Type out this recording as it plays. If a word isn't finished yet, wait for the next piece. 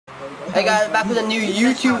Hey guys, back with a new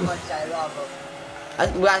YouTube. That's how much I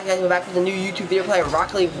love him. We're back with a new YouTube video playing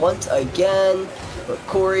Rocket League once again with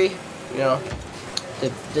Corey. You know,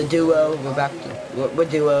 the duo. We're back. We're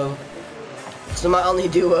duo. It's my only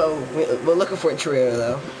duo. We're looking for a trio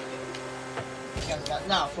though.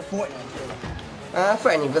 No, for Fortnite too.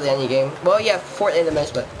 For any game. Well, yeah, Fortnite the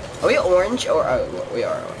most. But are we orange or we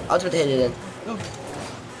are? I was about to hit it in. Ooh.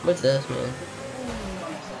 What's this, man?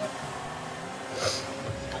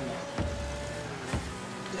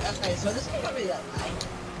 Okay, so this ain't gonna be that lag.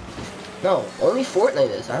 No, only Fortnite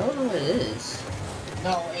is. I don't know what it is.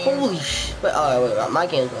 No, Holy sh! But wait, my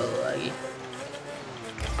game's a little laggy.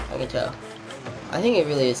 I can tell. I think it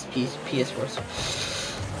really is PS4.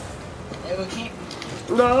 Yeah, we can't.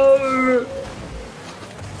 No.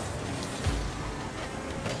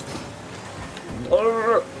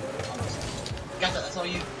 Oh. Got that, that's all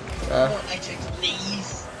you.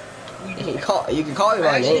 Please. You can call me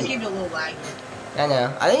by This name. game's a little laggy. I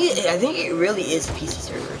know. I think it really is PC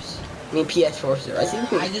servers. I mean PS4 servers. I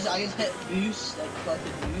think I just hit boost, like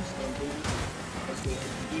fucking boost and boost.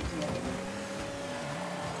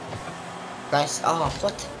 Nice. Oh,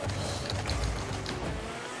 what?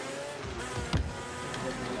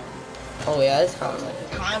 Oh yeah, it's kind of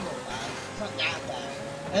like. Kind of bad. It's not that bad.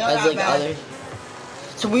 It's not As that like bad. other.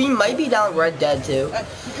 So we might be down Red Dead too.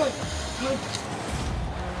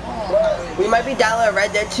 We might be downloading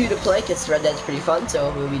Red Dead 2 to play because Red Dead's pretty fun,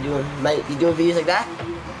 so might be doing videos like that.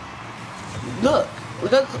 Look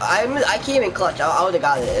at I came in clutch. I would have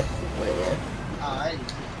got it if we went in. Alright.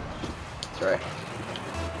 That's right.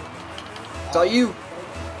 It's all you.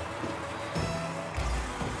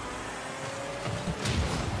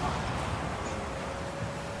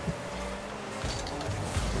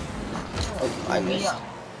 Oh, I missed.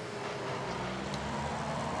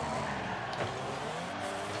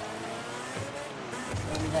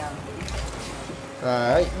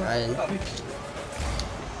 Alright, Ryan.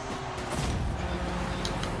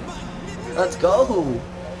 Let's go.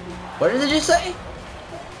 What did it just say?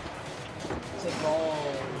 It's a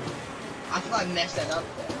goal. I feel like I messed that up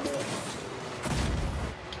there.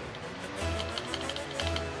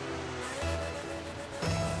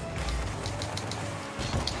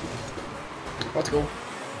 Let's go.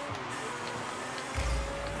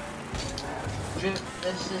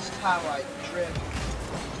 This is how I drip.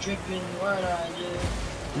 Dripping what I do.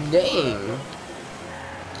 Dang.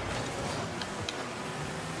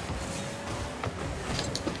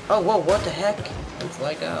 Oh, whoa, what the heck? It's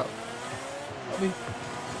like out.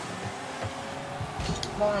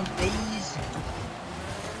 Come on, please.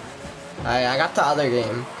 I got the other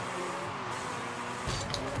game.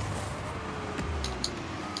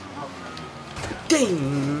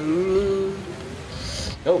 Dang.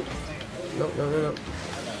 No. No.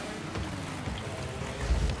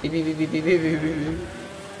 Beep, beep, beep, beep, beep, beep, beep, beep.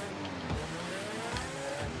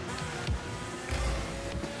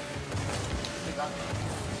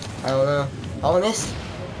 I don't know. Oh, I missed.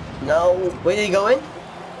 No. Where did he go in?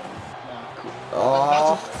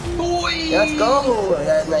 Oh. Let's go.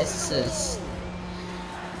 That's nice assist.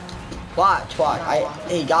 Watch.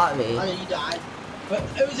 He got me. I know you died. But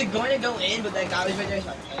it was going to go in, but that guy was right there, so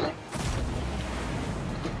I panicked.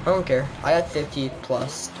 I don't care. I got 50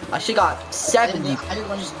 plus. I should got 70. I didn't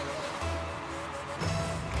want to.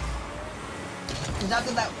 Because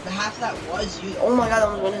after that, half of that was you. Oh my god, I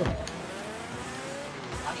almost went in.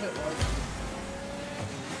 After it was.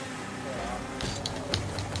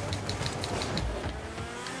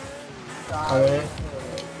 Alright.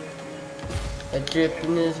 A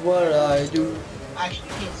dripping is what I do. Actually,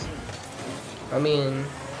 you can't see. I mean,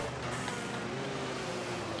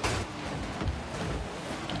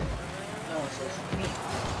 No, so it's me.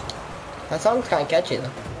 that song's kind of catchy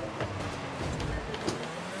though.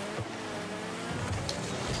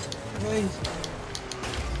 Please.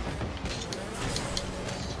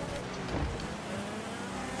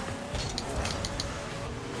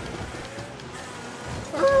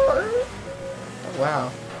 Oh,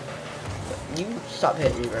 wow. You stop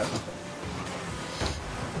hitting me, bro.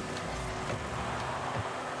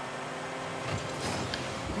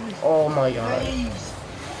 Oh my god. Please.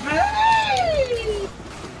 Please.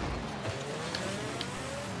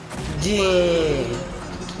 Dang.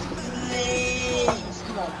 Please.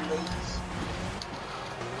 Come on, please.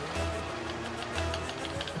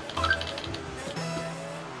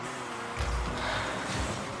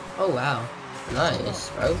 Oh wow. Nice,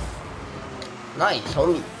 bro. Nice,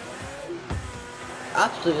 homie.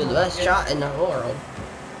 Absolutely the best shot in the world.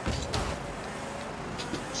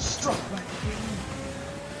 Struck back.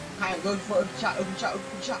 Alright, go for open shot, open shot,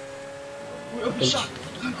 open shot. Open shot.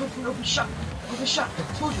 Go for an open shot. Open shot.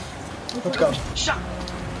 Told you. Let's go. Shot.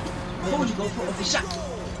 Told you go for open shot.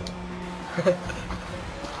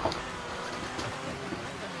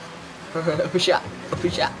 Push shot.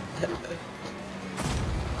 Push shot.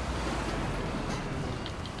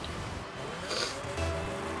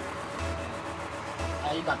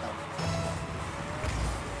 You got that.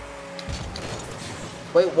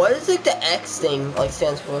 Wait, what is like the X thing like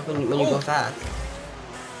stands for when you go fast?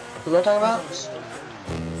 You know what I'm talking about?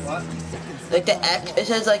 What? Like the X, it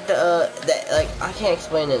says like the like I can't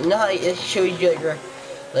explain it. You know how it shows you like,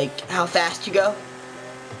 like how fast you go?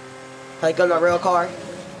 Like on a real car?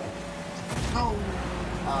 Oh.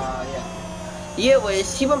 Yeah. Yeah, well,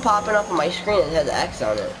 it's keep on popping up on my screen. It has an X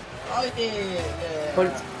on it. Oh, yeah.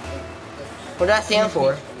 What does that stand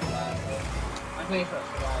for? I'm waiting for a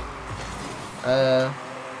flag. Yeah,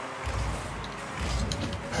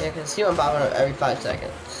 I can see one popping up every 5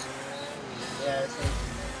 seconds. Yeah, it's like...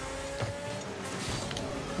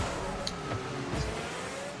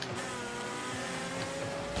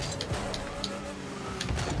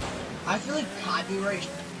 I feel like copyright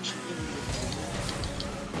should be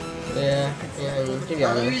Yeah, to be the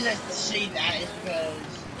only honest. reason I say that is because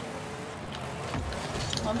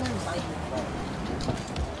sometimes I can fall.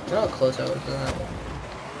 You know how close I was to that.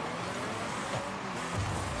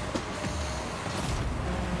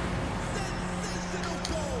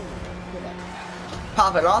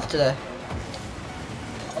 Popping off today.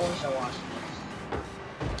 I wish I watched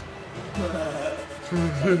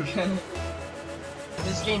this.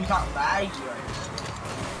 This game got laggy right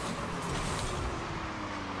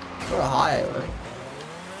What a high I went.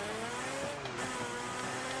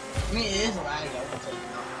 now. I mean, it is laggy, I wouldn't say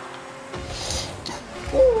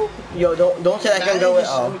no. Yo, don't say that can go with.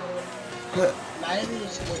 Oh. Imagine they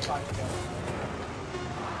just scored 5 points.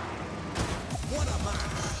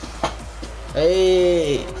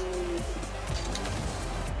 Hey.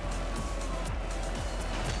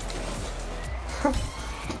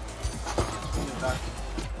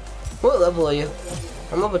 What level are you?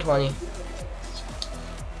 I'm level 20.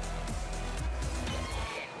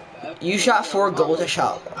 You shot 4 goals. I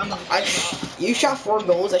shot. You shot 4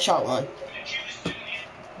 goals. I shot 1.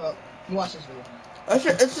 Well, you watch this video.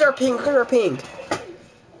 It's our ping. Look at our ping.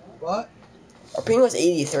 What? Our ping was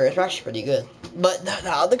 83. It's actually pretty good. But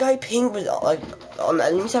the other guy ping was like on the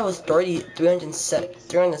enemy side was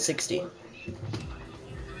 360.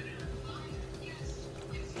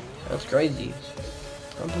 That's crazy.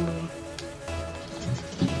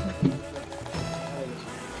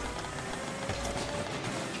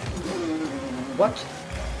 What?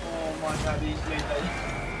 Oh my god, these guys are...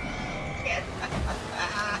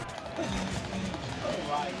 Oh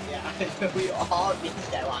my god, we all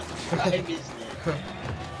missed that one. I missed it.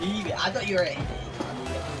 I thought you were in it.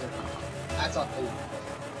 That's all food.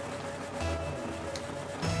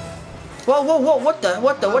 Whoa, what the?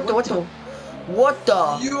 What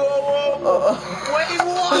the? Yo! Wait,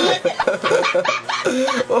 what?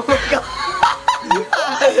 Oh my god!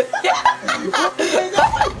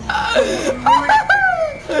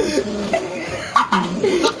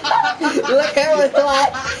 Look at what's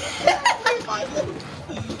like.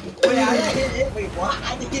 Wait, I didn't hit it. Wait, what?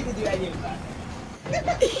 I didn't even do any of that.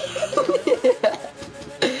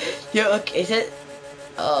 Yo, look, is it?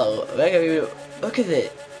 Oh, look at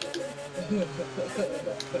it.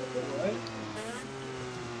 What?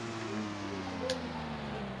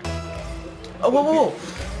 Oh, whoa.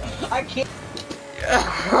 I can't.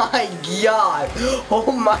 Oh my god.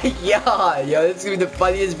 Oh my god. Yo, this is gonna be the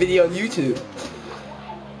funniest video on YouTube.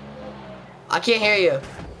 I can't hear you.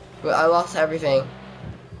 But I lost everything.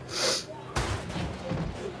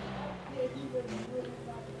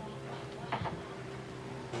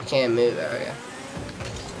 I can't move area.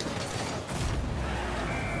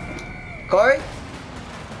 Corey?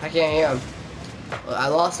 I can't hear him. Well, I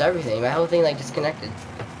lost everything. My whole thing like disconnected.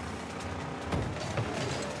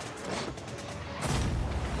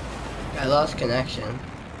 I lost connection.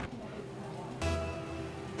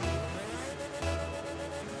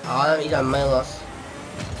 Oh, that means I might have lost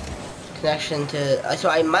connection to. So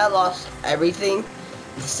I might have lost everything,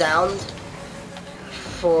 the sound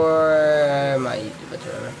for my YouTube, but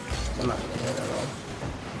whatever. I'm not gonna do that at all.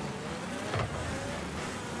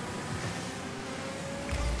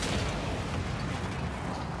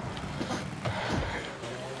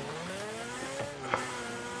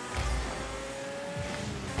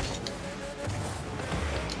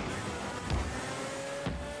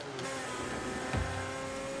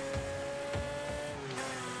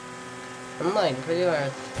 I'm like pretty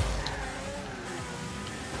hard.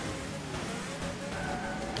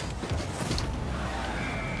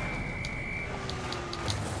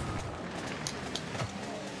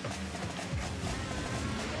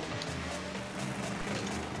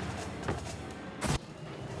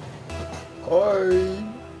 Sorry.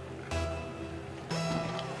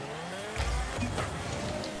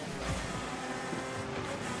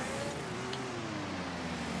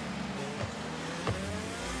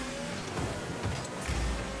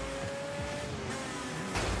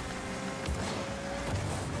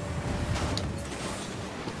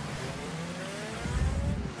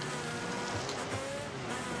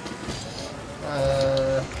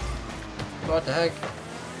 What the heck?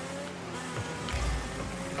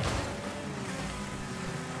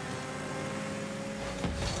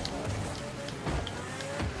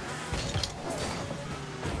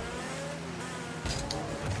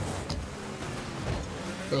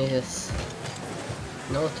 Yes.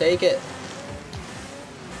 No, take it.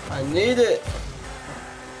 I need it.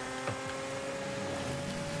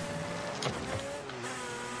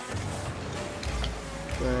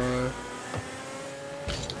 Dang.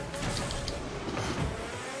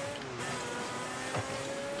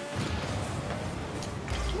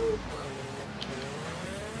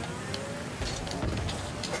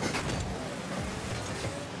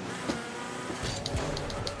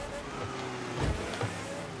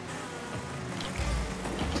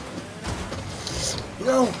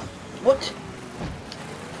 No! What?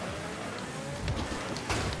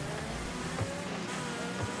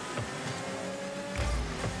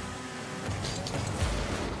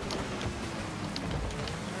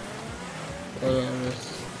 Damn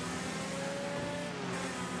this.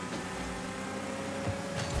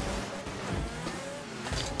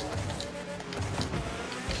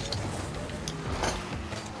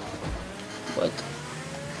 What?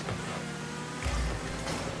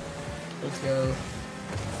 Let's go.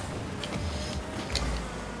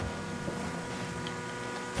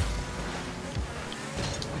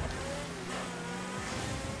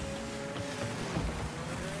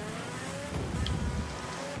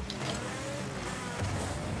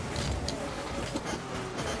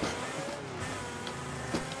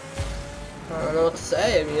 I don't know what to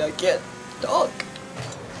say. I mean, I can't talk.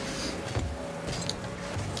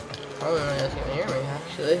 I don't know if you guys can hear me,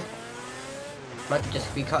 actually. Might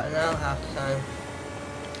just be cutting out half the time.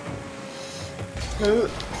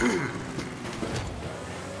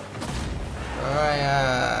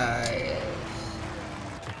 Alright.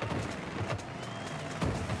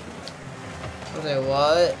 Okay,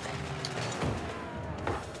 what?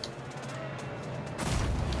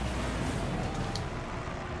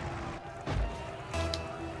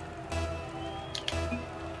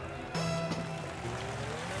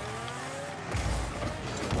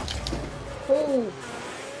 Oh.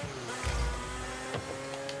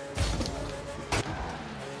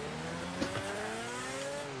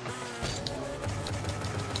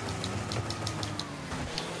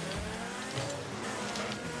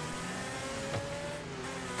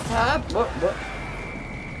 What?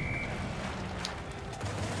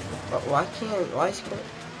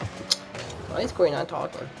 Why is Corey not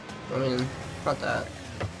talking? I mean, not that.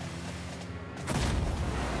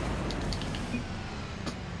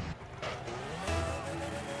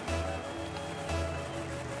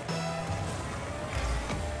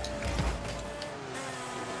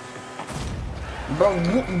 Bro,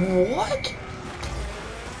 what?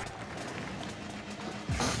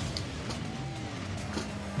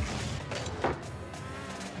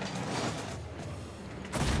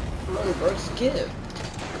 Come on, bro, skip.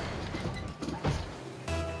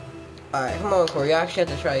 Alright, come on, Corey. You actually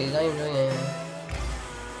have to try. He's not even doing anything.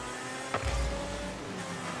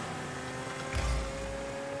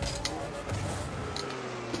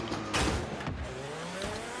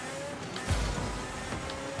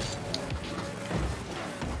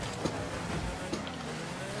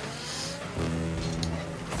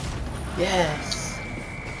 Yes.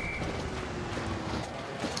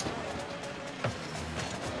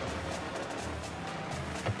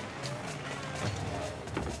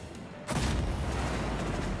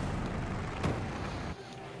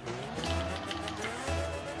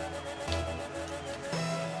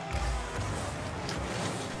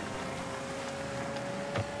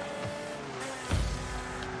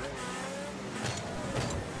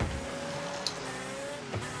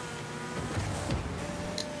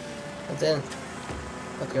 That's in.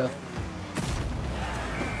 Let's go.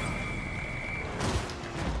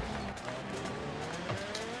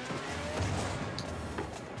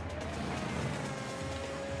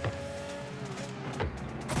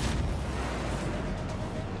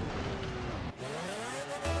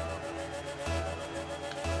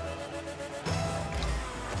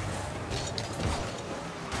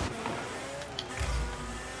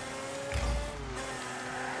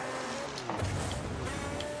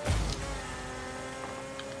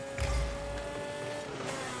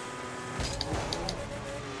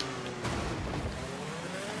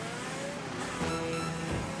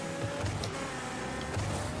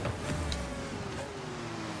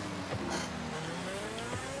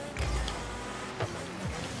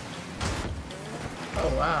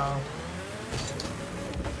 Oh wow.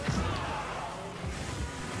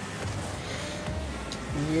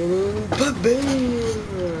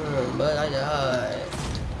 Bam! But I died.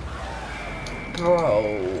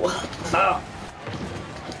 Bro. Ah.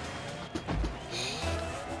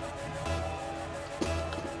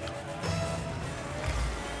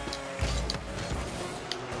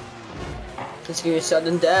 Let's give you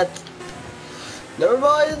sudden death. Never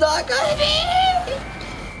mind, it's not gonna be!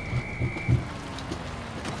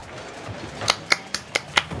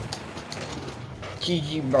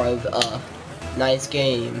 GG, bro. Nice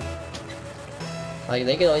game. Like,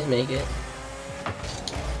 they can always make it.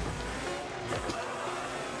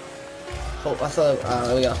 Oh, I thought,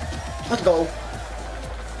 there we go. Let's go.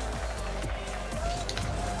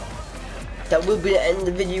 That will be the end of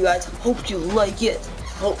the video, guys. Hope you like it.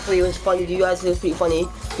 Hopefully it was funny to you guys. It was pretty funny.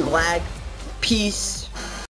 Lag. Peace.